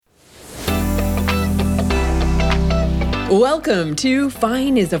Welcome to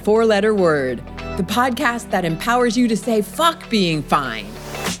Fine is a Four-Letter Word, the podcast that empowers you to say fuck being fine.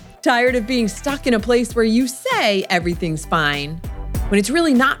 Tired of being stuck in a place where you say everything's fine when it's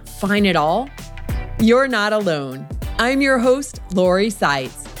really not fine at all? You're not alone. I'm your host, Lori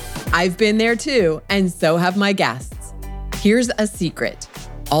Seitz. I've been there too, and so have my guests. Here's a secret.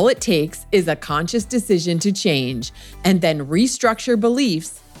 All it takes is a conscious decision to change and then restructure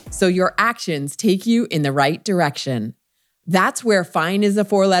beliefs so your actions take you in the right direction. That's where Fine is a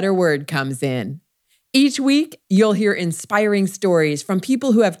Four-Letter Word comes in. Each week, you'll hear inspiring stories from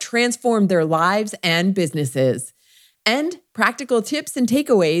people who have transformed their lives and businesses, and practical tips and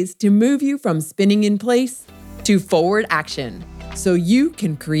takeaways to move you from spinning in place to forward action so you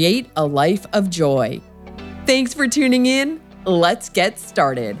can create a life of joy. Thanks for tuning in. Let's get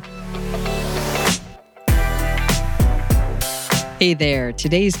started. Hey there,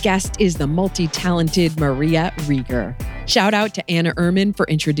 today's guest is the multi-talented Maria Riegger. Shout out to Anna Ehrman for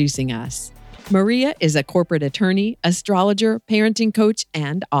introducing us. Maria is a corporate attorney, astrologer, parenting coach,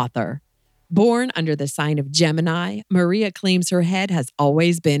 and author. Born under the sign of Gemini, Maria claims her head has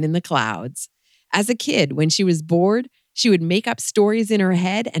always been in the clouds. As a kid, when she was bored, she would make up stories in her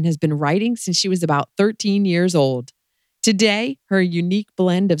head and has been writing since she was about 13 years old. Today, her unique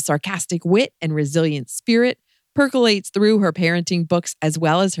blend of sarcastic wit and resilient spirit percolates through her parenting books as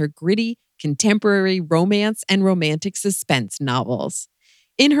well as her gritty, contemporary romance and romantic suspense novels.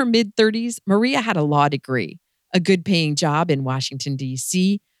 In her mid-30s, Maria had a law degree, a good-paying job in Washington,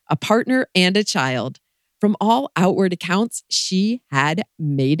 D.C., a partner, and a child. From all outward accounts, she had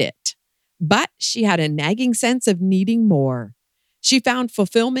made it. But she had a nagging sense of needing more. She found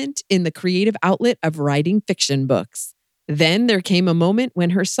fulfillment in the creative outlet of writing fiction books. Then there came a moment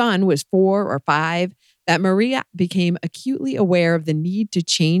when her son was 4 or 5 that Maria became acutely aware of the need to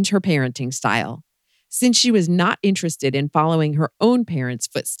change her parenting style. Since she was not interested in following her own parents'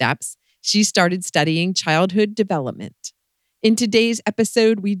 footsteps, she started studying childhood development. In today's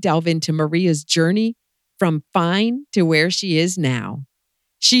episode, we delve into Maria's journey from fine to where she is now.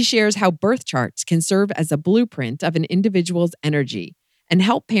 She shares how birth charts can serve as a blueprint of an individual's energy and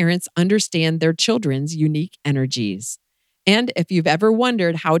help parents understand their children's unique energies. And if you've ever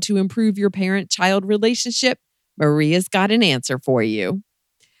wondered how to improve your parent-child relationship, Maria's got an answer for you.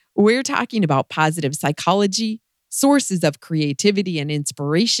 We're talking about positive psychology, sources of creativity and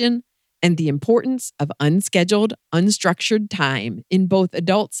inspiration, and the importance of unscheduled, unstructured time in both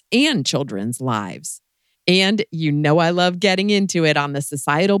adults and children's lives. And you know I love getting into it on the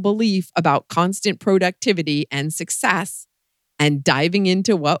societal belief about constant productivity and success and diving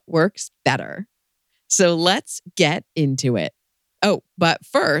into what works better. So let's get into it. Oh, but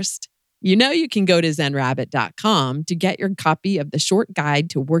first, you know you can go to zenrabbit.com to get your copy of the short guide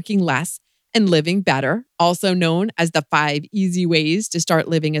to working less and living better, also known as the 5 easy ways to start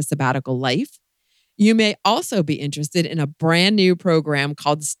living a sabbatical life. You may also be interested in a brand new program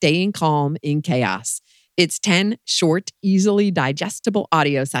called Staying Calm in Chaos. It's 10 short, easily digestible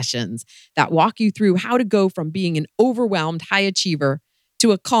audio sessions that walk you through how to go from being an overwhelmed high achiever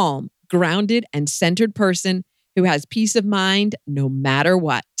to a calm, grounded, and centered person who has peace of mind no matter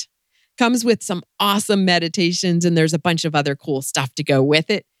what. Comes with some awesome meditations, and there's a bunch of other cool stuff to go with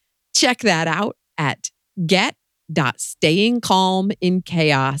it. Check that out at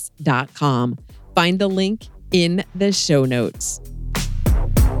get.stayingcalminchaos.com. Find the link in the show notes.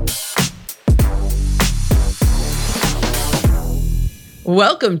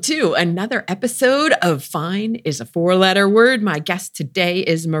 Welcome to another episode of Fine is a Four-Letter Word. My guest today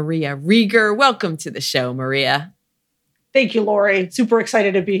is Maria Riegger. Welcome to the show, Maria. Thank you, Lori. Super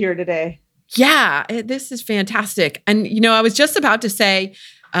excited to be here today. Yeah, this is fantastic. And, you know, I was just about to say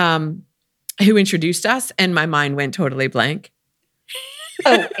who introduced us, and my mind went totally blank.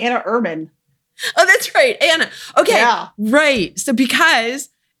 Oh, Anna Ehrman. Oh, that's right. Anna. Okay. Yeah. Right. So because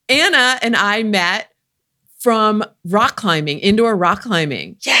Anna and I met from rock climbing, indoor rock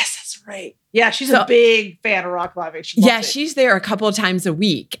climbing. Yes, that's right. Yeah, she's a big fan of rock climbing. She's there a couple of times a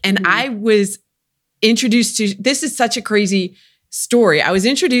week. And I was introduced to, this is such a crazy story. I was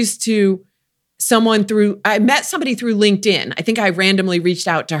introduced to I met somebody through LinkedIn. I think I randomly reached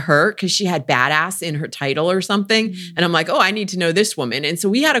out to her because she had badass in her title or something. And I'm like, oh, I need to know this woman. And so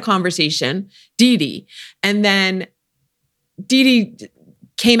we had a conversation, Dee Dee. And then Dee Dee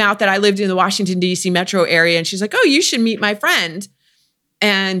came out that I lived in the Washington, D.C. metro area. And she's like, oh, you should meet my friend.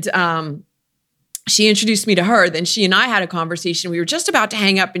 And she introduced me to her. Then she and I had a conversation. We were just about to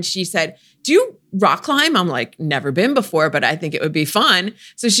hang up and she said, do you rock climb? I'm like, never been before, but I think it would be fun.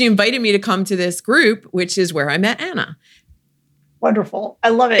 So she invited me to come to this group, which is where I met Anna. Wonderful. I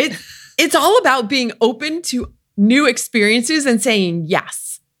love it. It's all about being open to new experiences and saying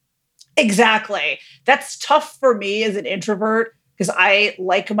yes. Exactly. That's tough for me as an introvert because I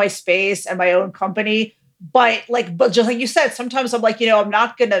like my space and my own company. But just like you said, sometimes I'm like, I'm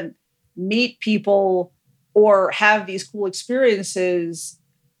not going to meet people or have these cool experiences,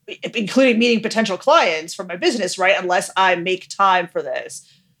 including meeting potential clients for my business, right? Unless I make time for this.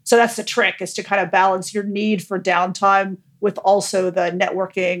 So that's the trick, is to kind of balance your need for downtime with also the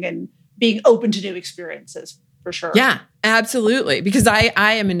networking and being open to new experiences, for sure. Yeah, absolutely. Because I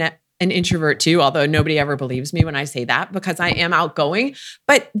am an introvert too, although nobody ever believes me when I say that, because I am outgoing.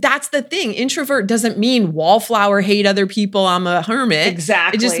 But that's the thing. Introvert doesn't mean wallflower, hate other people, I'm a hermit.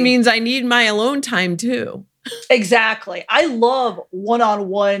 Exactly. It just means I need my alone time too. Exactly. I love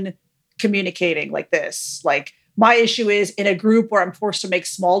one-on-one communicating like this. Like, my issue is in a group where I'm forced to make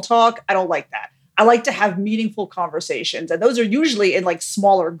small talk. I don't like that. I like to have meaningful conversations. And those are usually in like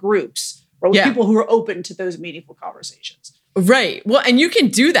smaller groups or with people who are open to those meaningful conversations. Right. Well, and you can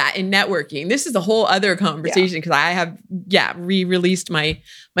do that in networking. This is a whole other conversation because I have, re-released my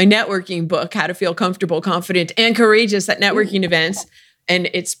networking book, How to Feel Comfortable, Confident, and Courageous at Networking Events. And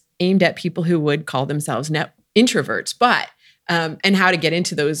it's aimed at people who would call themselves introverts, but, and how to get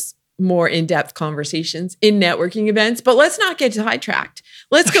into those more in-depth conversations in networking events. But let's not get sidetracked.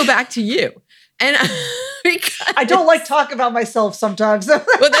 Let's go back to you. And I don't like talking about myself sometimes. Well,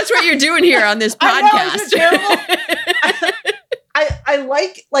 that's what you're doing here on this podcast. I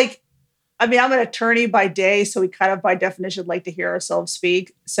like, I'm an attorney by day, so we kind of by definition like to hear ourselves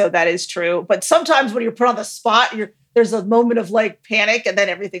speak. So that is true. But sometimes when you're put on the spot, there's a moment of like panic and then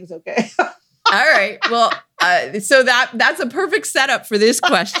everything's okay. All right. Well, so that's a perfect setup for this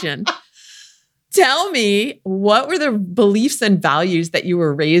question. Tell me, what were the beliefs and values that you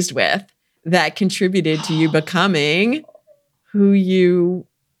were raised with that contributed to you becoming who you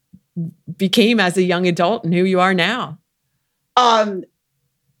became as a young adult and who you are now? I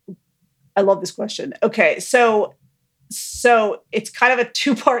love this question. Okay. So it's kind of a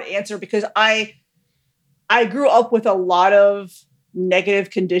two-part answer because I grew up with a lot of negative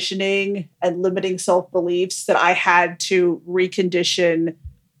conditioning and limiting self-beliefs that I had to recondition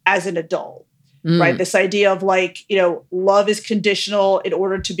as an adult, right? This idea of like, love is conditional. In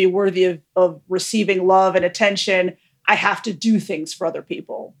order to be worthy of receiving love and attention, I have to do things for other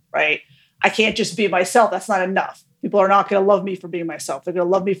people, right? I can't just be myself. That's not enough. People are not going to love me for being myself. They're going to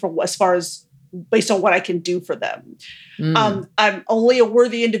love me for as far as based on what I can do for them. I'm only a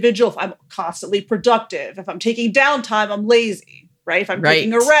worthy individual if I'm constantly productive. If I'm taking downtime, I'm lazy, right? If I'm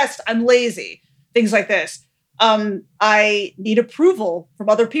taking a rest, I'm lazy. Things like this. I need approval from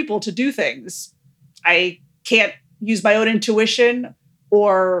other people to do things. I can't use my own intuition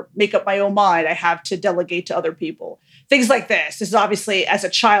or make up my own mind. I have to delegate to other people. Things like this. This is obviously as a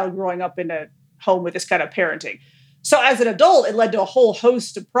child growing up in a home with this kind of parenting. So as an adult, it led to a whole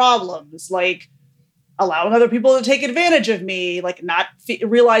host of problems, like allowing other people to take advantage of me, like not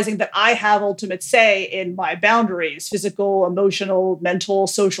realizing that I have ultimate say in my boundaries, physical, emotional, mental,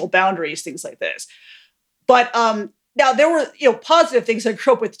 social boundaries, things like this. But now there were, positive things I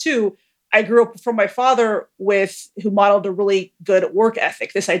grew up with too. I grew up from my father who modeled a really good work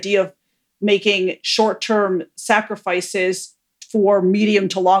ethic, this idea of making short-term sacrifices for medium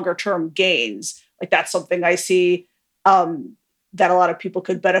to longer term gains. Like that's something I see that a lot of people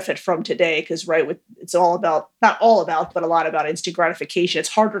could benefit from today. Because it's all about, not all about, but a lot about instant gratification. It's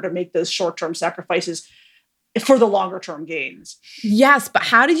harder to make those short-term sacrifices for the longer term gains. Yes. But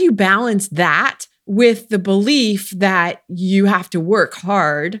how did you balance that with the belief that you have to work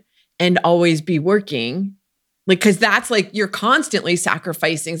hard and always be working? Like, because that's like you're constantly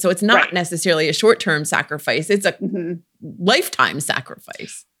sacrificing. So it's not necessarily a short-term sacrifice. It's a lifetime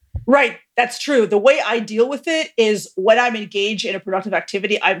sacrifice. Right. That's true. The way I deal with it is when I'm engaged in a productive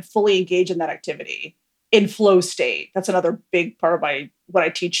activity, I'm fully engaged in that activity in flow state. That's another big part of what I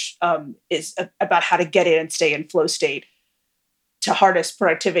teach is about how to get in and stay in flow state to harness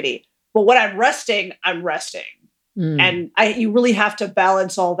productivity. But when I'm resting, I'm resting. And you really have to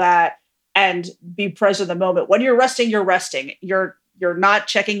balance all that and be present in the moment. When you're resting, you're resting. You're not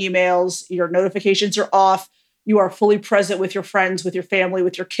checking emails. Your notifications are off. You are fully present with your friends, with your family,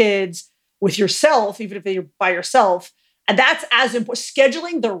 with your kids, with yourself, even if you're by yourself. And that's as important.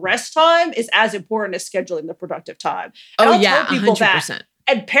 Scheduling the rest time is as important as scheduling the productive time. And I'll tell people 100%. That.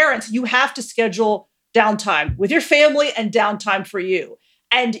 And parents, you have to schedule downtime with your family and downtime for you.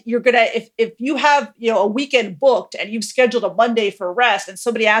 And you're going to, if you have, a weekend booked and you've scheduled a Monday for rest and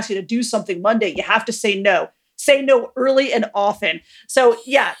somebody asks you to do something Monday, you have to say no. Say no early and often. So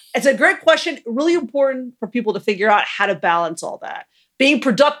yeah, it's a great question. Really important for people to figure out how to balance all that. being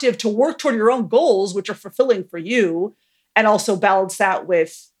productive to work toward your own goals, which are fulfilling for you, and also balance that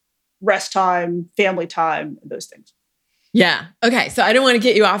with rest time, family time, and those things. Yeah. Okay. So I don't want to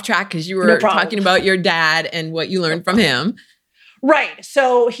get you off track because you were talking about your dad and what you learned from him. Right.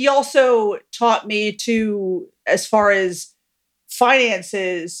 So he also taught me to, as far as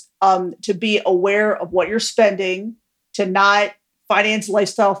finances, to be aware of what you're spending, to not finance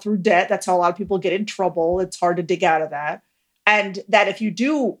lifestyle through debt. That's how a lot of people get in trouble. It's hard to dig out of that. And that if you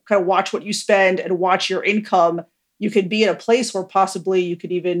do kind of watch what you spend and watch your income, you could be in a place where possibly you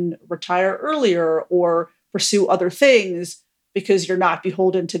could even retire earlier or pursue other things because you're not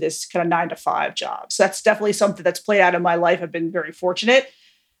beholden to this kind of 9-to-5 job. So that's definitely something that's played out in my life. I've been very fortunate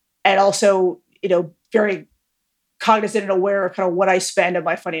and also, very cognizant and aware of kind of what I spend in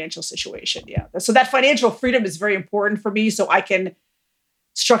my financial situation. Yeah. So that financial freedom is very important for me. So I can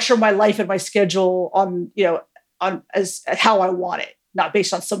structure my life and my schedule on as how I want it, not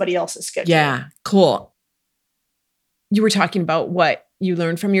based on somebody else's schedule. Yeah. Cool. You were talking about what you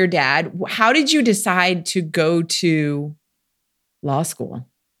learned from your dad. How did you decide to go to law school?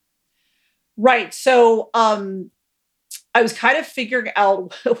 Right. So, I was kind of figuring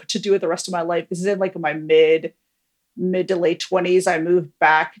out what to do with the rest of my life. This is in like my mid to late 20s. I moved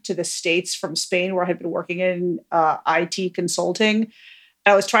back to the States from Spain, where I had been working in IT consulting.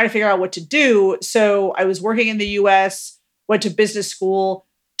 And I was trying to figure out what to do. So I was working in the US, went to business school,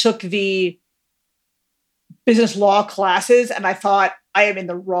 took the business law classes, and I thought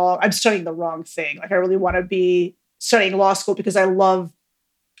I'm studying the wrong thing. Like I really want to be studying law school because I love,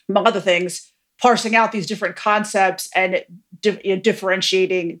 among other things, parsing out these different concepts and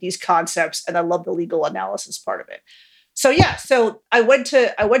differentiating these concepts. And I love the legal analysis part of it. So I went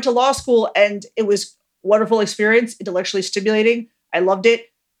to law school, and it was a wonderful experience, intellectually stimulating. I loved it.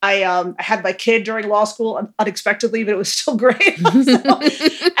 I had my kid during law school unexpectedly, but it was still great. And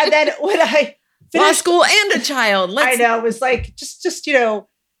then when I finished law school and a child, I know, it was like just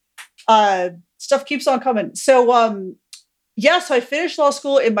stuff keeps on coming. So so I finished law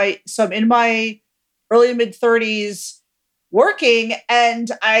school in my early to mid 30s working, and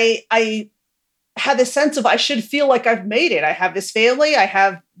I had this sense of I should feel like I've made it. I have this family, I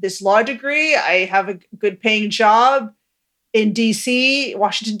have this law degree, I have a good paying job in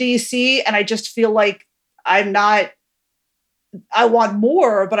Washington, DC, and I just feel like I want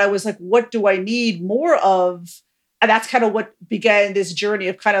more, but I was like, what do I need more of? And that's kind of what began this journey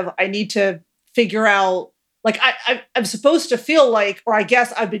of kind of, I need to figure out, like, I'm supposed to feel like, or I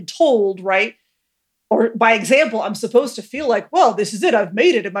guess I've been told, right? Or by example, I'm supposed to feel like, well, this is it. I've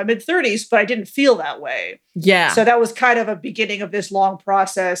made it in my mid 30s, but I didn't feel that way. Yeah. So that was kind of a beginning of this long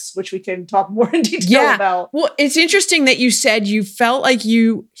process, which we can talk more in detail about. Well, it's interesting that you said you felt like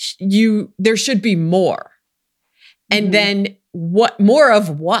there should be more. And then what, more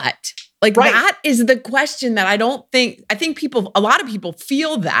of what? Like that is the question that I think a lot of people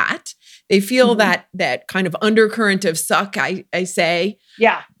feel that. They feel that kind of undercurrent of suck, I say.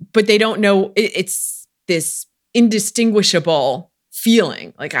 Yeah. But they don't know it's this indistinguishable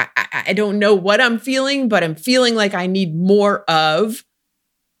feeling. Like I don't know what I'm feeling, but I'm feeling like I need more of,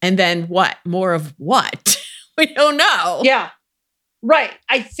 and then what? More of what? We don't know. Yeah. Right.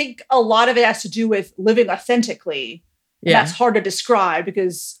 I think a lot of it has to do with living authentically. Yeah. That's hard to describe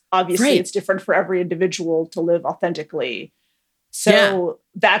because obviously it's different for every individual to live authentically. So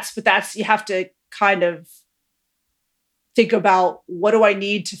that's you have to kind of think about, what do I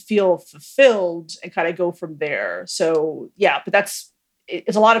need to feel fulfilled, and kind of go from there. So but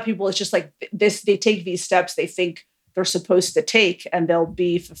it's a lot of people, it's just like this, they take these steps they think they're supposed to take and they'll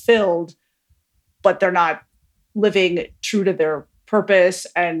be fulfilled, but they're not living true to their purpose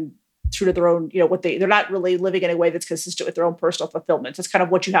and true to their own, they're not really living in a way that's consistent with their own personal fulfillment. It's kind of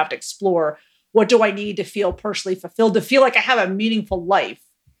what you have to explore. What do I need to feel personally fulfilled, to feel like I have a meaningful life?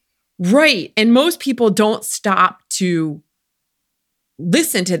 Right. And most people don't stop to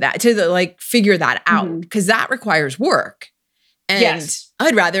listen to that, to figure that out, because that requires work. And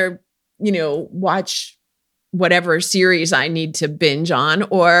I'd rather, watch whatever series I need to binge on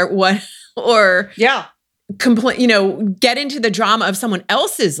get into the drama of someone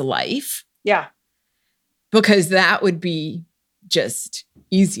else's life. Yeah. Because that would be just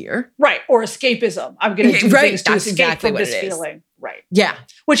easier. Right. Or escapism. I'm going to do things to escape from this feeling. Right. Yeah.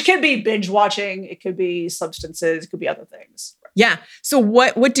 Which can be binge watching. It could be substances. It could be other things. Right. Yeah. So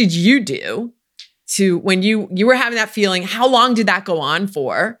what did you do to, when you were having that feeling, how long did that go on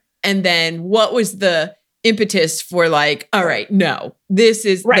for? And then what was the impetus for all right, no, this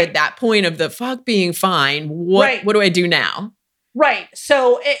is that point of the fuck being fine. What do I do now? Right.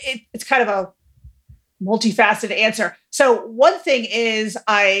 So it's kind of multifaceted answer. So one thing is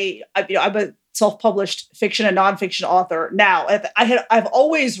I'm a self-published fiction and nonfiction author now. I've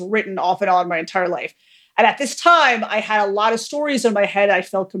always written off and on my entire life. And at this time, I had a lot of stories in my head. I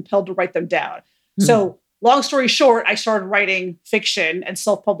felt compelled to write them down. So long story short, I started writing fiction and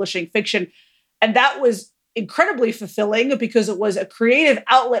self-publishing fiction. And that was incredibly fulfilling because it was a creative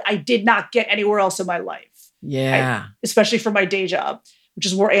outlet I did not get anywhere else in my life. Yeah. Especially for my day job, which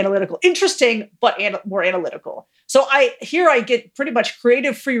is more analytical. Interesting, but more analytical. So I get pretty much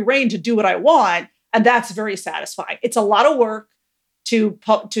creative free reign to do what I want. And that's very satisfying. It's a lot of work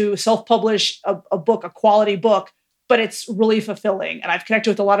to self-publish a book, a quality book, but it's really fulfilling. And I've connected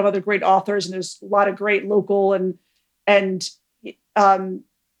with a lot of other great authors, and there's a lot of great local and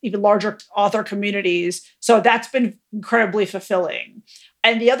even larger author communities. So that's been incredibly fulfilling.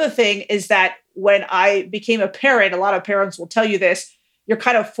 And the other thing is that when I became a parent, a lot of parents will tell you this, you're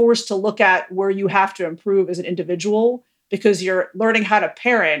kind of forced to look at where you have to improve as an individual because you're learning how to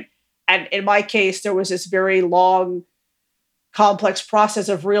parent. And in my case, there was this very long, complex process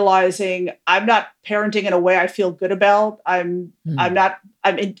of realizing I'm not parenting in a way I feel good about. I'm parenting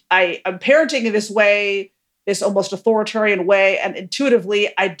in this way, this almost authoritarian way. And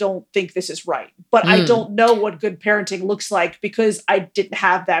intuitively, I don't think this is right, but I don't know what good parenting looks like because I didn't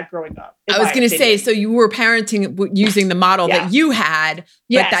have that growing up. I was going to say, so you were parenting using the model that you had,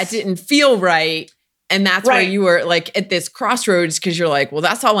 but that didn't feel right. And that's where you were like at this crossroads because you're like, well,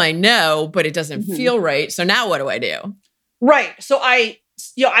 that's all I know, but it doesn't feel right. So now what do I do? Right. So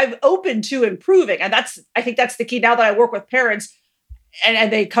I'm open to improving. And I think that's the key now that I work with parents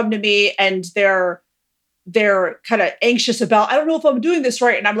and they come to me and they're kind of anxious about, I don't know if I'm doing this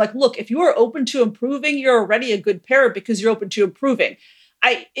right. And I'm like, look, if you are open to improving, you're already a good parent because you're open to improving.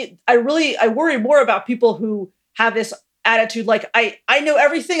 I worry more about people who have this attitude like I know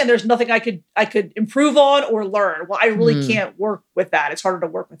everything and there's nothing I could improve on or learn. Well, I really can't work with that. It's harder to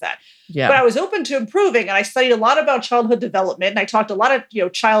work with that. Yeah. But I was open to improving and I studied a lot about childhood development and I talked to a lot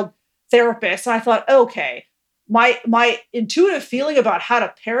of child therapists and I thought, okay, my intuitive feeling about how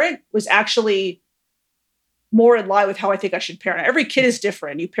to parent was actually more in line with how I think I should parent. Every kid is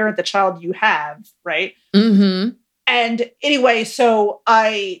different. You parent the child you have, right? Mm-hmm. And anyway, so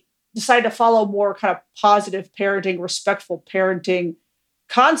I decided to follow more kind of positive parenting, respectful parenting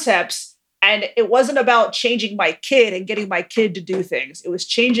concepts. And it wasn't about changing my kid and getting my kid to do things. It was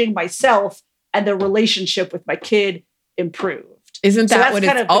changing myself and the relationship with my kid improved. Isn't that what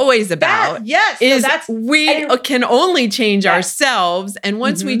it's always about? Yes. Is we can only change ourselves. And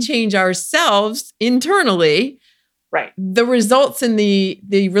once we change ourselves internally, right, the results in the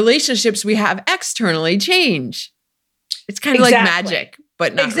relationships we have externally change. It's kind of like magic,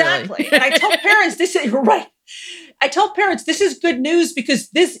 but not really. And I tell parents this is right. I tell parents this is good news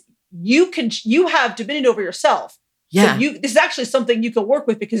because you have dominion over yourself. Yeah. So this is actually something you can work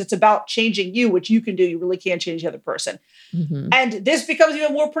with because it's about changing you, which you can do. You really can't change the other person. Mm-hmm. And this becomes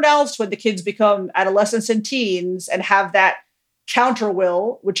even more pronounced when the kids become adolescents and teens and have that counter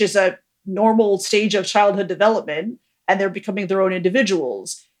will, which is a normal stage of childhood development, and they're becoming their own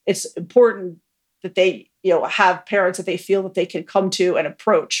individuals. It's important that they, have parents that they feel that they can come to and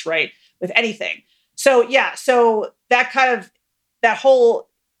approach, right, with anything. So, so that whole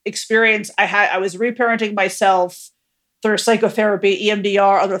experience I was reparenting myself through psychotherapy,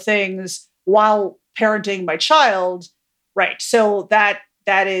 EMDR, other things while parenting my child. Right. So that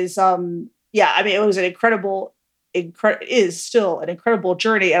is, it was it is still an incredible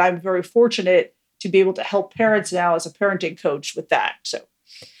journey. And I'm very fortunate to be able to help parents now as a parenting coach with that. So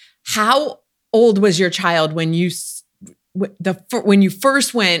how old was your child when you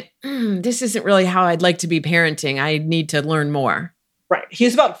first went, this isn't really how I'd like to be parenting. I need to learn more. Right. He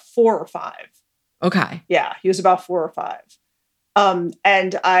was about 4 or 5. Okay. Yeah. He was about 4 or 5.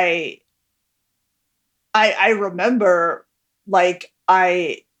 And I remember like,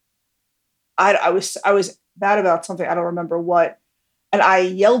 I was mad about something. I don't remember what. And I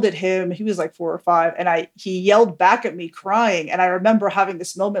yelled at him. He was like 4 or 5. And he yelled back at me crying. And I remember having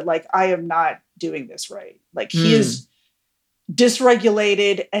this moment, like, I am not doing this right. Like he is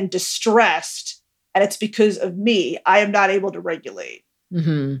dysregulated and distressed. And it's because of me. I am not able to regulate.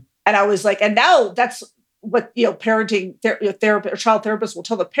 Mm-hmm. And I was like, and now that's what, parenting therapist or child therapists will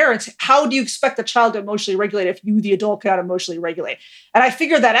tell the parents. How do you expect the child to emotionally regulate if you, the adult, cannot emotionally regulate? And I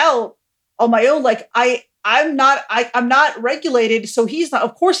figured that out on my own. Like I'm not regulated. So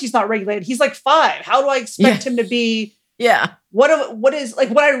of course he's not regulated. He's like 5. How do I expect him to be? Yeah. What is like,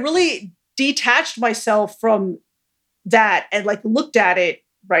 when I really detached myself from that and like looked at it,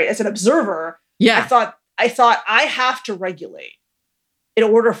 right, as an observer, I thought I have to regulate in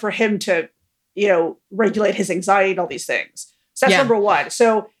order for him to regulate his anxiety and all these things. So that's Yeah. number one.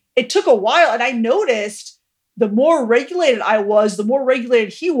 So it took a while, and I noticed the more regulated I was, the more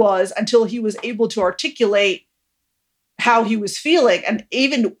regulated he was, until he was able to articulate how he was feeling. And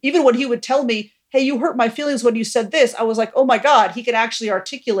even when he would tell me, hey, you hurt my feelings when you said this, I was like, oh my God, he can actually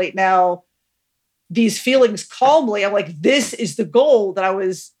articulate now these feelings calmly. I'm like, this is the goal that I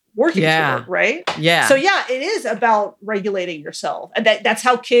was working toward, right? Yeah. So yeah, it is about regulating yourself. And that's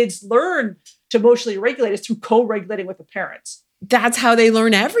how kids learn to emotionally regulate, is through co-regulating with the parents. That's how they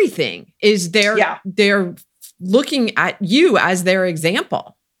learn everything, is they're looking at you as their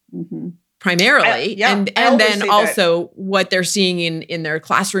example. Mm-hmm. Primarily. And then also what they're seeing in their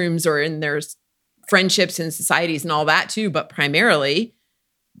classrooms or in their friendships and societies and all that too, but primarily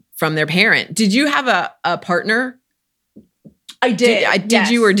from their parent. Did you have a partner? I did. Did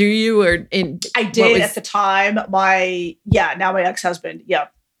you, or do you, or I did at the time. Now my ex-husband. Yeah,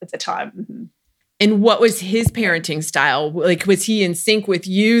 at the time. Mm-hmm. And what was his parenting style? Like, was he in sync with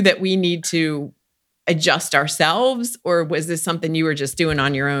you that we need to adjust ourselves, or was this something you were just doing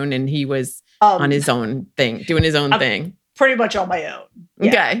on your own and he was on his own thing, doing his own thing? Pretty much on my own. Yeah.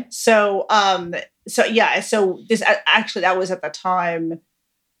 Okay. So this actually, that was at the time. I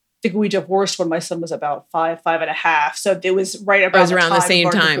think we divorced when my son was about 5.5. So it was right about the same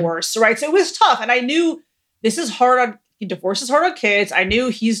time. Divorce, right? So it was tough, and I knew this is hard divorce is hard on kids. I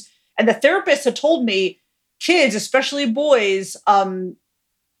knew and the therapist had told me, kids, especially boys,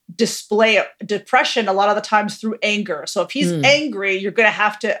 display depression a lot of the times through anger. So if he's angry, you're going to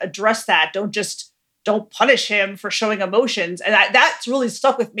have to address that. Don't punish him for showing emotions. And that's really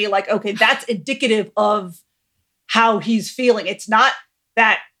stuck with me. Like, okay, that's indicative of how he's feeling. It's not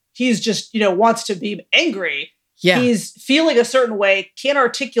that he's just, wants to be angry. Yeah. He's feeling a certain way, can't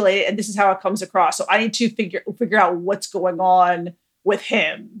articulate it, and this is how it comes across. So I need to figure out what's going on with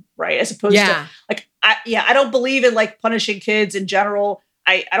him, right? As opposed to like, I don't believe in like punishing kids in general.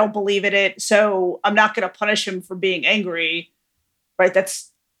 I don't believe in it. So I'm not going to punish him for being angry, right?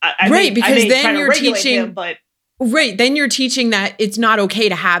 That's because then you're teaching him, then you're teaching that it's not okay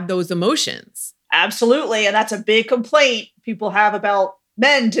to have those emotions. Absolutely. And that's a big complaint people have about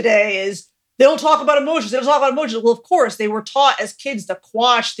men today, is they don't talk about emotions. They don't talk about emotions. Well, of course, they were taught as kids to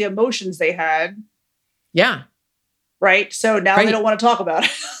quash the emotions they had. Yeah. Right. So now they don't want to talk about it.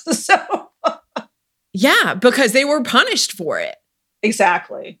 So yeah, because they were punished for it.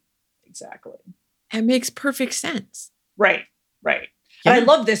 Exactly. It makes perfect sense. Right. Yeah. And I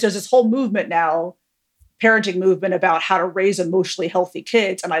love this. There's this whole movement now, parenting movement, about how to raise emotionally healthy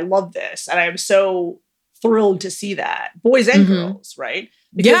kids. And I love this. And I am so thrilled to see that. Boys and girls, right?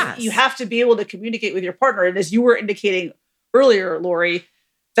 Because you have to be able to communicate with your partner. And as you were indicating earlier, Lori,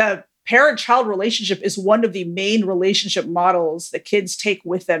 the parent-child relationship is one of the main relationship models that kids take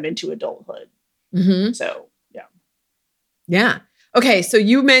with them into adulthood. Mm-hmm. So, yeah. Yeah. Okay. So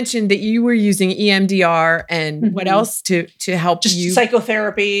you mentioned that you were using EMDR and what else to help just you?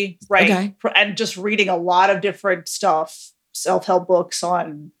 Psychotherapy, right? Okay. And just reading a lot of different stuff, self-help books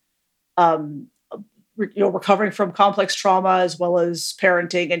on, recovering from complex trauma, as well as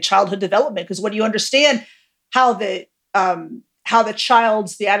parenting and childhood development. Because when you understand how the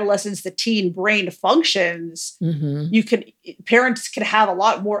child's, the adolescent's, the teen brain functions, parents can have a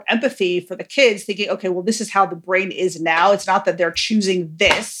lot more empathy for the kids, thinking, okay, well, this is how the brain is now. It's not that they're choosing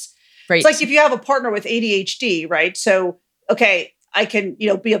this. Right. It's like if you have a partner with ADHD, right? So, okay, I can,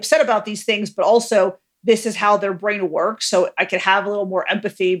 be upset about these things, but also this is how their brain works. So I can have a little more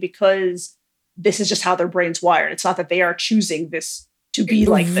empathy because this is just how their brain's wired. It's not that they are choosing this to be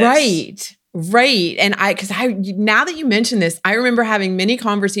like this. Right. And now that you mention this, I remember having many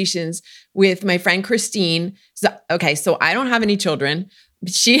conversations with my friend Christine. So I don't have any children.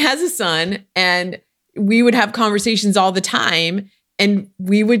 She has a son, and we would have conversations all the time. And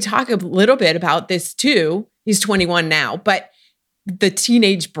we would talk a little bit about this too. He's 21 now, but the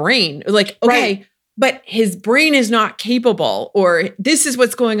teenage brain, like, okay, but his brain is not capable, or this is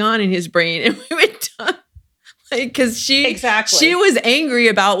what's going on in his brain. And we would talk. Because she was angry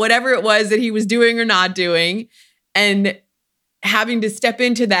about whatever it was that he was doing or not doing, and having to step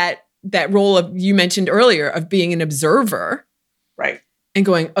into that role of, you mentioned earlier, of being an observer, right? And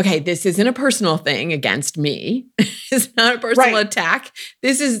going, okay, this isn't a personal thing against me. It's not a personal attack.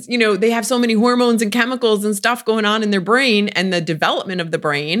 This is, they have so many hormones and chemicals and stuff going on in their brain and the development of the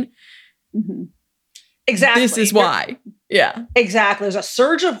brain. Mm-hmm. Exactly. This is why. Yeah. Exactly. There's a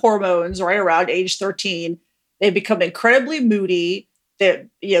surge of hormones right around age 13. They become incredibly moody. They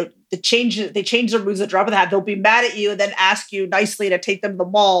change their moods at the drop of the hat. They'll be mad at you and then ask you nicely to take them to the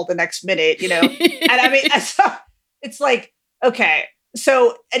mall the next minute, And I mean, it's like, okay,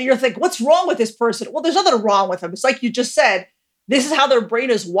 and you're like, what's wrong with this person? Well, there's nothing wrong with them. It's like you just said, this is how their brain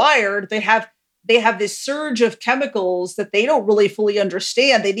is wired. They have this surge of chemicals that they don't really fully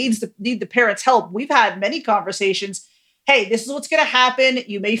understand. They need the parents' help. We've had many conversations. Hey, this is what's going to happen.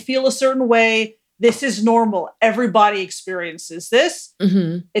 You may feel a certain way. This is normal. Everybody experiences this.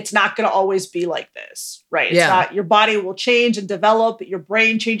 Mm-hmm. It's not going to always be like this, right? It's Yeah. not, your body will change and develop. Your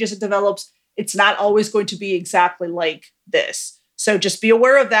brain changes and develops. It's not always going to be exactly like this. So just be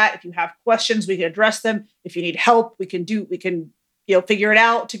aware of that. If you have questions, we can address them. If you need help, we can figure it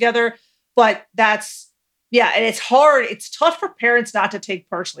out together. But and it's hard. It's tough for parents not to take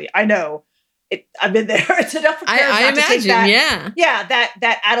personally. I know. I've been there. It's enough for parents not to take that. Yeah,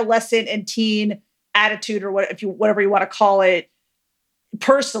 that adolescent and teen attitude, or whatever you want to call it,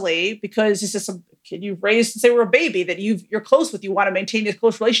 personally, because it's just some kid you've raised since they were a baby that you're close with. You want to maintain this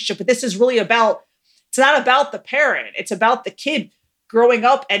close relationship, but this is really it's not about the parent. It's about the kid growing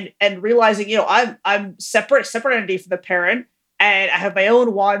up and realizing, I'm separate entity from the parent, and I have my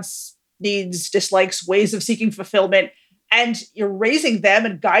own wants, needs, dislikes, ways of seeking fulfillment. And you're raising them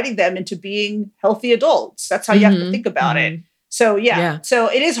and guiding them into being healthy adults. That's how you have to think about it. So so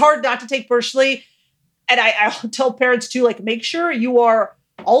it is hard not to take personally. And I tell parents too, like, make sure you are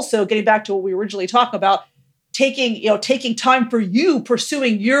also getting back to what we originally talked about, taking time for you,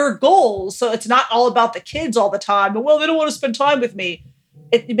 pursuing your goals. So it's not all about the kids all the time. But, well, they don't want to spend time with me.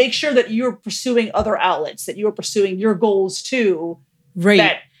 Make sure that you're pursuing other outlets, that you're pursuing your goals too. Right.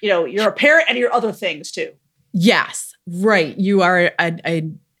 That, you're a parent and your other things too. Yes. Right. You are a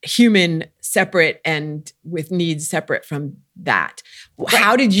human separate and with needs separate from that. Right.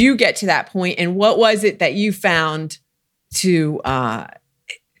 How did you get to that point, and what was it that you found to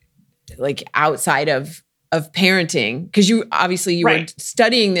outside of parenting? Because you obviously were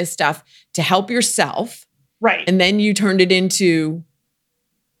studying this stuff to help yourself. Right. And then you turned it into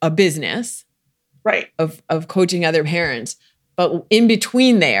a business. Right. Of coaching other parents. But in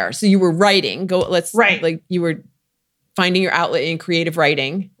between there, so you were writing, you were finding your outlet in creative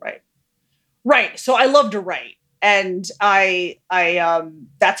writing. Right. So I love to write. And I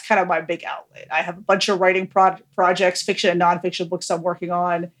that's kind of my big outlet. I have a bunch of writing projects, fiction and nonfiction books I'm working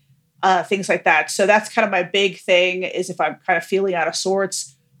on, things like that. So that's kind of my big thing, is if I'm kind of feeling out of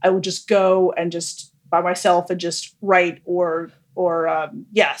sorts, I will just go and just by myself and just write or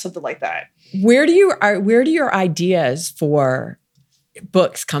something like that. Where do your ideas for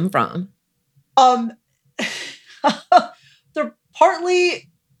books come from? They're partly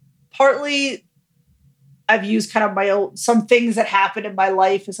I've used kind of my own, some things that happened in my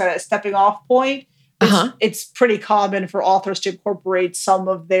life as a stepping off point. It's pretty common for authors to incorporate some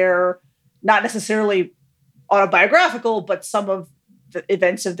of their, not necessarily autobiographical, but some of the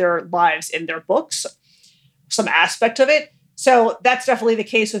events of their lives in their books, some aspect of it. So that's definitely the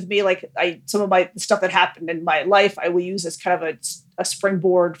case with me. Like some of the stuff that happened in my life, I will use as kind of a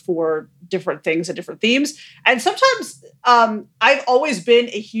springboard for different things and different themes. And sometimes I've always been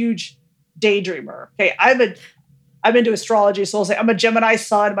a huge daydreamer. Okay, I'm into astrology, so I'll say I'm a Gemini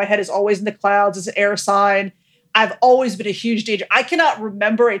sun. My head is always in the clouds. It's an air sign. I've always been a huge daydreamer. I cannot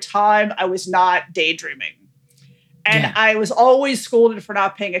remember a time I was not daydreaming. And I was always scolded for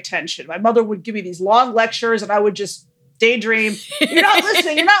not paying attention. My mother would give me these long lectures and I would just daydream. You're not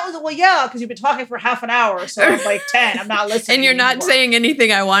listening. You're not listening. Well, yeah, because you've been talking for half an hour. So I'm like 10. I'm not listening. And you're anymore. Not saying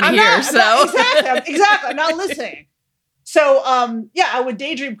anything I want to hear. Exactly. I'm not listening. So, I would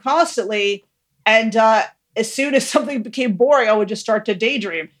daydream constantly. And as soon as something became boring, I would just start to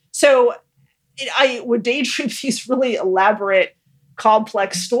daydream. So I would daydream these really elaborate,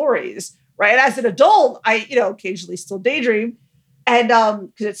 complex stories, right? And as an adult, I, occasionally still daydream. And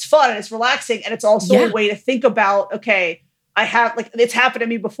because it's fun and it's relaxing. And it's also a way to think about, okay, I have, it's happened to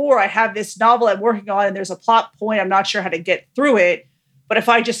me before. I have this novel I'm working on and there's a plot point. I'm not sure how to get through it. But if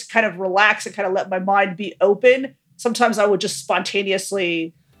I just kind of relax and kind of let my mind be open, sometimes I would just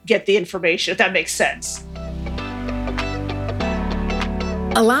spontaneously get the information, if that makes sense.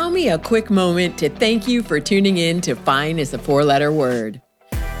 Allow me a quick moment to thank you for tuning in to Fine is a 4-letter word.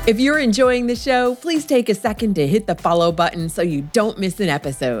 If you're enjoying the show, please take a second to hit the follow button so you don't miss an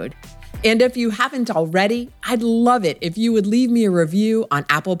episode. And if you haven't already, I'd love it if you would leave me a review on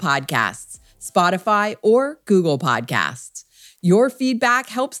Apple Podcasts, Spotify, or Google Podcasts. Your feedback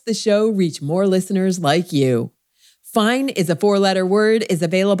helps the show reach more listeners like you. Fine is a 4-letter word is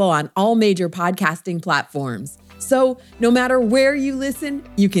available on all major podcasting platforms. So no matter where you listen,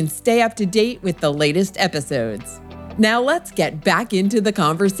 you can stay up to date with the latest episodes. Now let's get back into the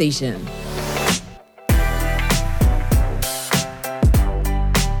conversation.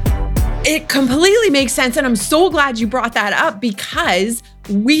 It completely makes sense. And I'm so glad you brought that up, because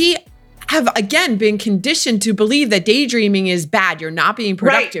we have, again, been conditioned to believe that daydreaming is bad. You're not being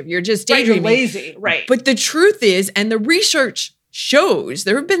productive. You're just daydreaming. You're lazy. Right. But the truth is, and the research shows,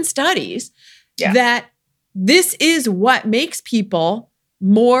 there have been studies that this is what makes people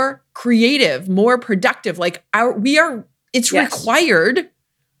more creative, more productive. Like it's required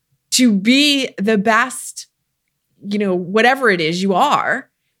to be the best, whatever it is you are,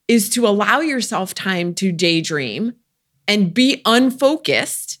 is to allow yourself time to daydream and be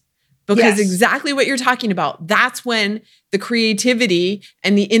unfocused. Because exactly what you're talking about, that's when the creativity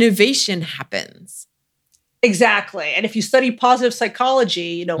and the innovation happens. Exactly. And if you study positive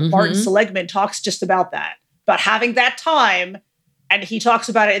psychology, Martin Seligman talks just about that, about having that time. And he talks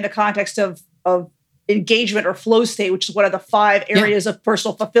about it in the context of engagement or flow state, which is one of the 5 areas of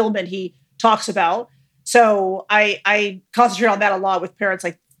personal fulfillment he talks about. So I concentrate on that a lot with parents,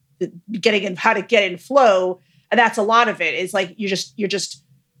 like getting in, how to get in flow. And that's a lot of it. It's like you're just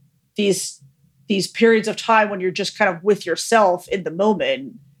these periods of time when you're just kind of with yourself in the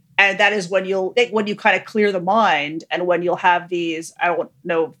moment. And that is when you kind of clear the mind, and when you'll have these, I don't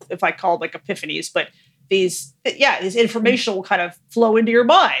know if I call it like epiphanies, but these information will kind of flow into your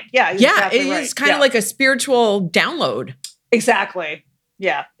mind. Yeah. Exactly it's kind of like a spiritual download. Exactly.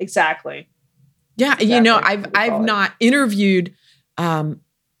 Yeah, exactly. Yeah. Exactly. I've not interviewed,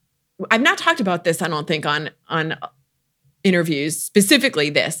 I've not talked about this, I don't think, on interviews, specifically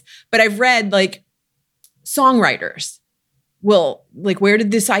this, but I've read like songwriters will, like, where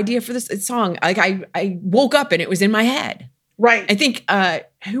did this idea for this song? Like I woke up and it was in my head. Right. I think,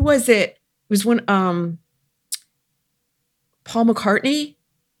 who was it? It was when, Paul McCartney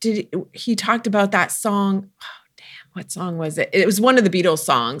he talked about that song. Oh, damn. What song was it? It was one of the Beatles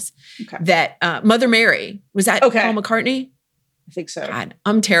songs that, Mother Mary. Was that Paul McCartney? I think so. God,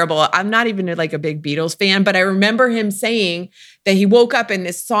 I'm terrible. I'm not even like a big Beatles fan, but I remember him saying that he woke up and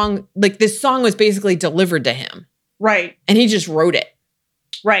this song was basically delivered to him. Right. And he just wrote it.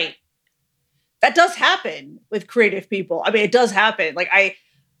 Right. That does happen with creative people. I mean, it does happen. Like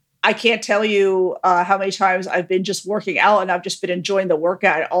I can't tell you how many times I've been just working out and I've just been enjoying the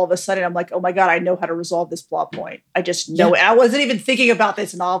workout. And all of a sudden I'm like, oh my God, I know how to resolve this plot point. I just know it. I wasn't even thinking about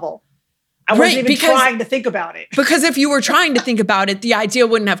this novel. I wasn't even trying to think about it. Because if you were trying to think about it, the idea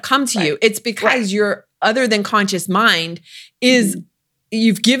wouldn't have come to you. It's because your other than conscious mind is,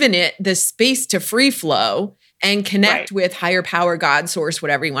 you've given it the space to free flow and connect with higher power, God, source,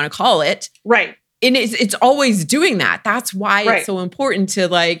 whatever you want to call it. Right. And it's always doing that. That's why it's so important to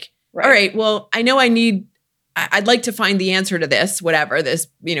all right, well, I know I'd like to find the answer to this, whatever this,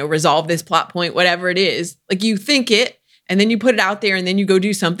 resolve this plot point, whatever it is. Like you think it, and then you put it out there and then you go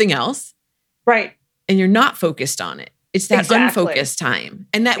do something else. Right. And you're not focused on it. It's that unfocused time.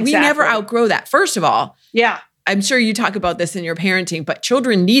 And that we never outgrow that. First of all, I'm sure you talk about this in your parenting, but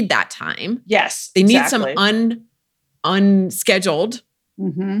children need that time. Yes. They need some unscheduled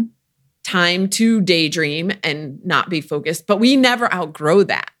time to daydream and not be focused. But we never outgrow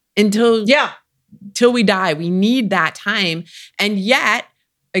that until we die. We need that time. And yet,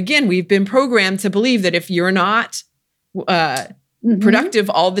 again, we've been programmed to believe that if you're not productive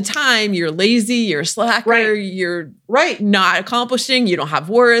all the time, you're lazy, you're a slacker, you're not accomplishing, you don't have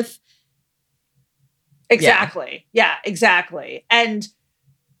worth. Exactly. Yeah, exactly. And,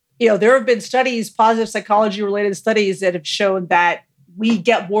 there have been studies, positive psychology related studies that have shown that we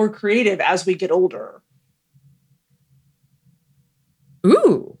get more creative as we get older.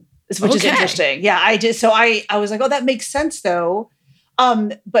 Ooh. Which is interesting. Yeah, I was like, oh, that makes sense though.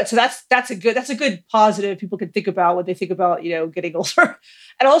 But so that's a good positive people can think about when they think about, getting older.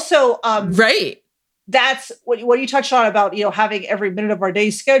 And also, that's what you touched on about, having every minute of our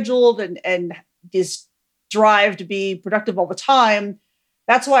day scheduled and this drive to be productive all the time.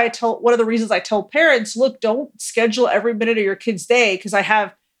 That's why one of the reasons I tell parents, look, don't schedule every minute of your kid's day. Cause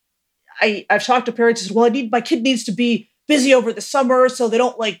I've talked to parents as well. My kid needs to be busy over the summer so they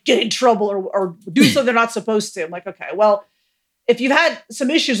don't like get in trouble or do something they're not supposed to. I'm like, okay, well, if you've had some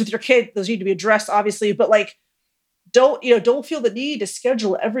issues with your kid, those need to be addressed, obviously, but like, don't feel the need to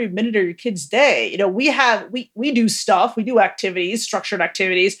schedule every minute of your kid's day. We do stuff, we do activities, structured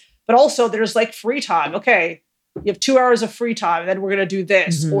activities, but also there's like free time. Okay. You have 2 hours of free time, and then we're going to do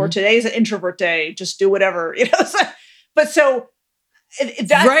this, or today's an introvert day, just do whatever, but so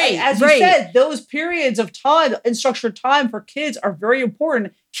that, as you said, those periods of time, unstructured time for kids are very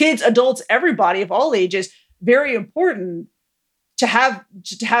important. Kids, adults, everybody of all ages, very important to have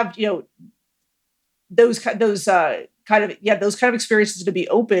those kind of experiences, to be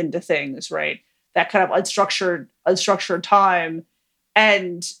open to things, right? That kind of unstructured time.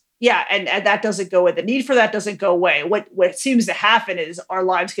 And Yeah, and that doesn't go away. The need for that doesn't go away. What seems to happen is our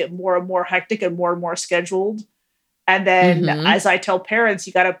lives get more and more hectic and more scheduled. And then, Mm-hmm. as I tell parents,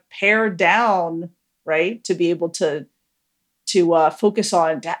 you got to pare down, right, to be able to focus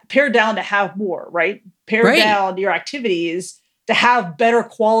on, pare down to have more, right? Pare Right. down your activities to have better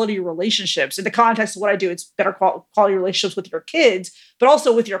quality relationships. In the context of what I do, it's better quality relationships with your kids, but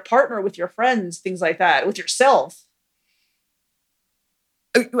also with your partner, with your friends, things like that, with yourself.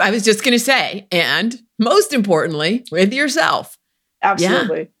 I was just going to say, and most importantly, with yourself.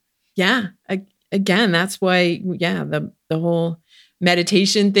 Absolutely. Yeah. Again, that's why, the whole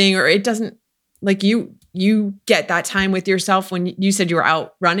meditation thing, or it doesn't, like you get that time with yourself when you said you were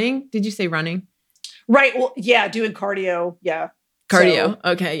out running. Did you say running? Right. Well, yeah, doing cardio. Yeah. Cardio.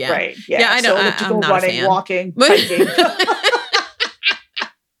 So, okay. Yeah. Right. Yeah. I know. Elliptical, I'm not running, a fan. walking, hiking.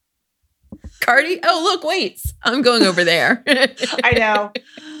 Cardio. Oh, look, weights. I'm going over there. I know.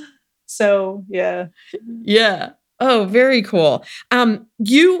 So, yeah. Yeah. Oh, very cool.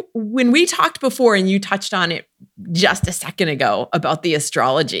 When we talked before and you touched on it just a second ago about the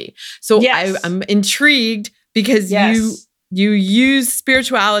astrology. So Yes. I'm intrigued because you use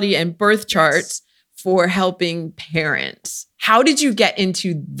spirituality and birth charts for helping parents. How did you get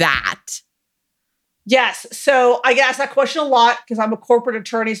into that? Yes. So I get asked that question a lot because I'm a corporate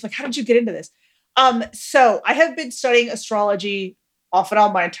attorney. So like, how did you get into this? So I have been studying astrology off and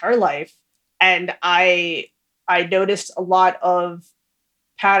on my entire life. And I noticed a lot of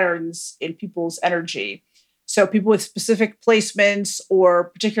patterns in people's energy. So people with specific placements or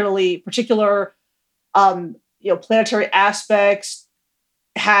particular planetary aspects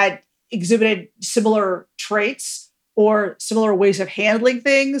had exhibited similar traits or similar ways of handling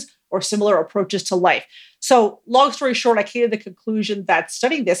things or similar approaches to life. So long story short, I came to the conclusion that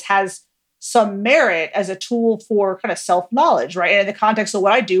studying this has some merit as a tool for kind of self-knowledge, right? And in the context of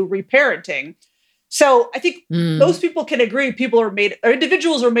what I do, reparenting. So I think most people can agree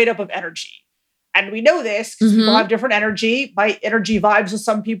individuals are made up of energy. And we know this because people have different energy. My energy vibes with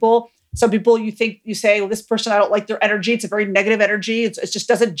some people. Some people you say, well, this person, I don't like their energy. It's a very negative energy. It just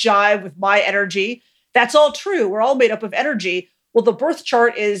doesn't jive with my energy. That's all true. We're all made up of energy. Well, the birth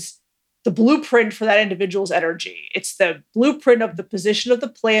chart is the blueprint for that individual's energy. It's the blueprint of the position of the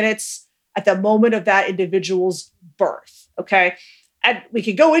planets at the moment of that individual's birth. Okay. And we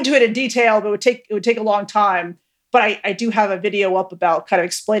could go into it in detail, but it would take a long time. But I do have a video up about kind of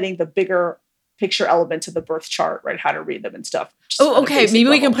explaining the bigger picture elements of the birth chart, right? How to read them and stuff. Oh, okay. Maybe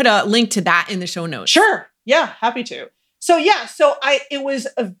we can put a link to that in the show notes. Sure. Yeah, happy to. So it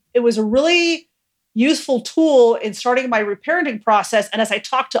was a really useful tool in starting my reparenting process. And as I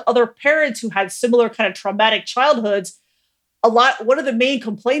talked to other parents who had similar kind of traumatic childhoods, one of the main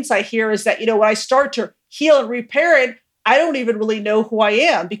complaints I hear is that, when I start to heal and reparent, I don't even really know who I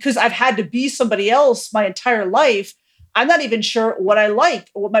am because I've had to be somebody else my entire life. I'm not even sure what I like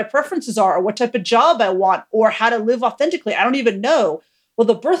or what my preferences are or what type of job I want or how to live authentically. I don't even know. Well,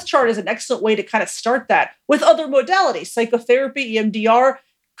 the birth chart is an excellent way to kind of start that with other modalities, psychotherapy, EMDR,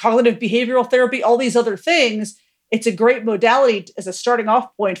 cognitive behavioral therapy, all these other things. It's a great modality as a starting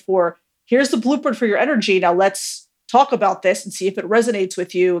off point for here's the blueprint for your energy. Now let's talk about this and see if it resonates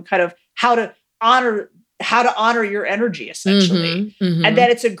with you and kind of how to honor your energy, essentially. And then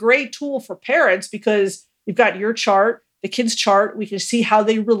it's a great tool for parents because you've got your chart, the kid's chart. We can see how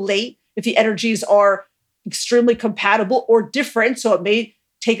they relate, if the energies are extremely compatible or different. So it may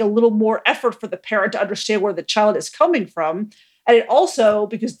take a little more effort for the parent to understand where the child is coming from. And it also,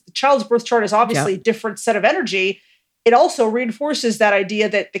 because the child's birth chart is obviously a different set of energy, it also reinforces that idea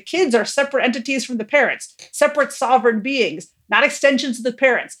that the kids are separate entities from the parents, separate sovereign beings, not extensions of the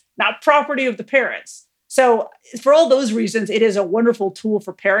parents, not property of the parents. So for all those reasons, it is a wonderful tool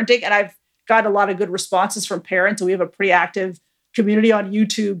for parenting. And I've got a lot of good responses from parents. We have a pretty active community on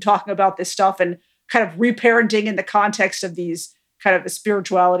YouTube talking about this stuff and kind of reparenting in the context of these kind of the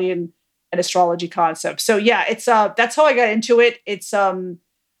spirituality and astrology concepts. So yeah, it's that's how I got into it. It's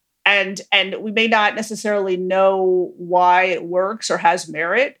and we may not necessarily know why it works or has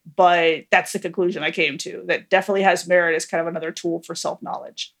merit, but that's the conclusion I came to. That definitely has merit as kind of another tool for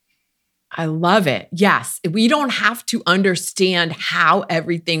self-knowledge. I love it. Yes. We don't have to understand how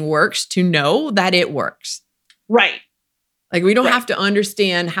everything works to know that it works. Right. Like we don't have to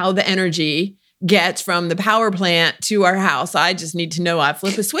understand how the energy gets from the power plant to our house. I just need to know I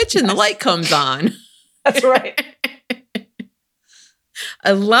flip a switch and the light comes on. That's right.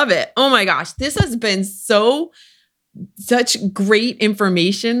 I love it. Oh my gosh. This has been such great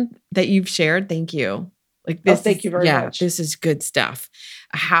information that you've shared. Thank you. Like this. Thank you very much. This is good stuff.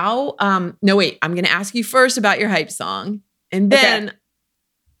 No, wait, I'm going to ask you first about your hype song. And then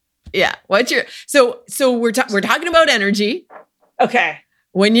Yeah. So we're talking about energy. Okay.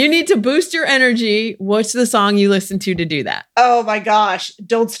 When you need to boost your energy, what's the song you listen to do that? Oh my gosh.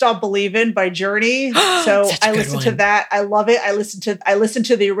 Don't Stop Believin' by Journey. So I listen to that. I love it. I listen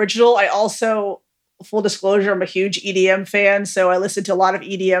to the original. I also, full disclosure, I'm a huge EDM fan. So I listen to a lot of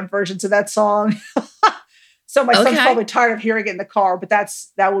EDM versions of that song. So my son's probably tired of hearing it in the car, but that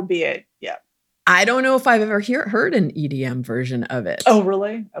would be it. Yeah. I don't know if I've ever heard an EDM version of it. Oh,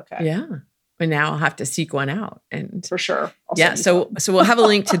 really? Okay. Yeah. But now I'll have to seek one out. And for sure. So we'll have a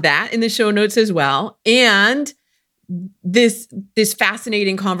link to that in the show notes as well. And this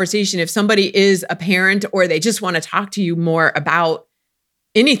fascinating conversation, if somebody is a parent or they just want to talk to you more about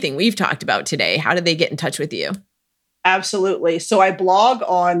anything we've talked about today, how do they get in touch with you? Absolutely. So I blog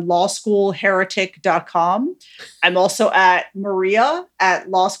on lawschoolheretic.com. I'm also at Maria at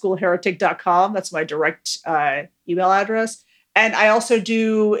lawschoolheretic.com. That's my direct email address. And I also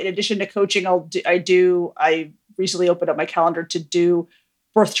do, in addition to coaching, I recently opened up my calendar to do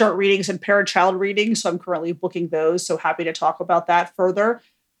birth chart readings and parent-child readings. So I'm currently booking those. So happy to talk about that further.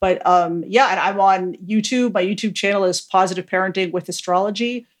 But and I'm on YouTube. My YouTube channel is Positive Parenting with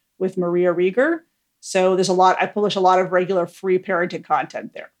Astrology with Maria Riegger. So I publish a lot of regular free parenting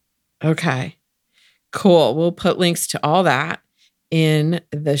content there. Okay, cool. We'll put links to all that in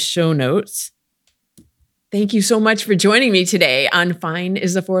the show notes. Thank you so much for joining me today on Fine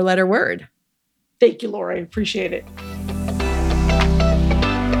is a 4-letter word. Thank you, Lori. Appreciate it.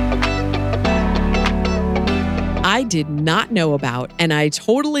 I did not know about, and I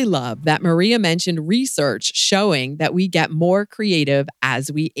totally love that Maria mentioned research showing that we get more creative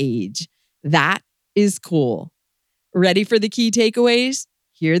as we age. That is cool. Ready for the key takeaways?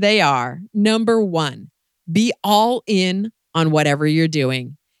 Here they are. Number 1, be all in on whatever you're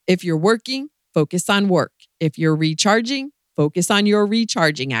doing. If you're working, focus on work. If you're recharging, focus on your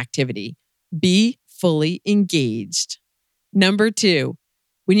recharging activity. Be fully engaged. Number 2,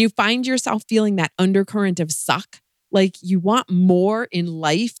 when you find yourself feeling that undercurrent of suck, like you want more in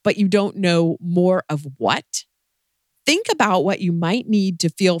life, but you don't know more of what, think about what you might need to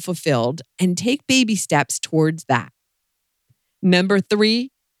feel fulfilled and take baby steps towards that. Number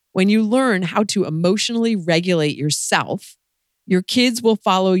 3, when you learn how to emotionally regulate yourself, your kids will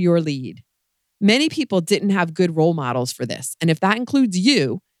follow your lead. Many people didn't have good role models for this. And if that includes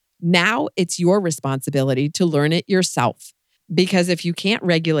you, now it's your responsibility to learn it yourself. Because if you can't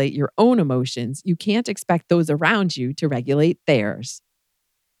regulate your own emotions, you can't expect those around you to regulate theirs.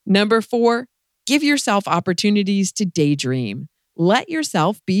 Number 4, give yourself opportunities to daydream. Let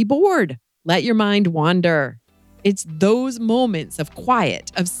yourself be bored. Let your mind wander. It's those moments of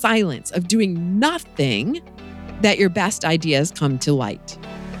quiet, of silence, of doing nothing that your best ideas come to light.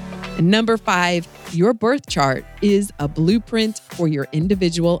 And number 5, your birth chart is a blueprint for your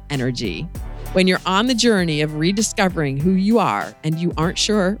individual energy. When you're on the journey of rediscovering who you are and you aren't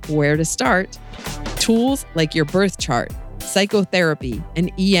sure where to start, tools like your birth chart, psychotherapy,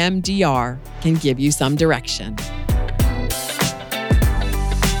 and EMDR can give you some direction.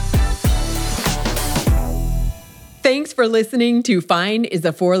 Thanks for listening to Fine is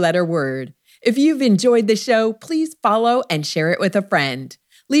a 4-letter word. If you've enjoyed the show, please follow and share it with a friend.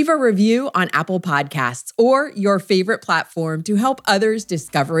 Leave a review on Apple Podcasts or your favorite platform to help others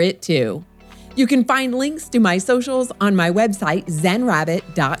discover it too. You can find links to my socials on my website,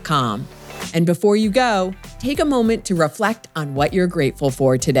 zenrabbit.com. And before you go, take a moment to reflect on what you're grateful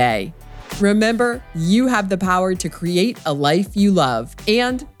for today. Remember, you have the power to create a life you love,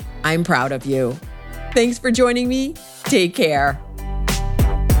 and I'm proud of you. Thanks for joining me. Take care.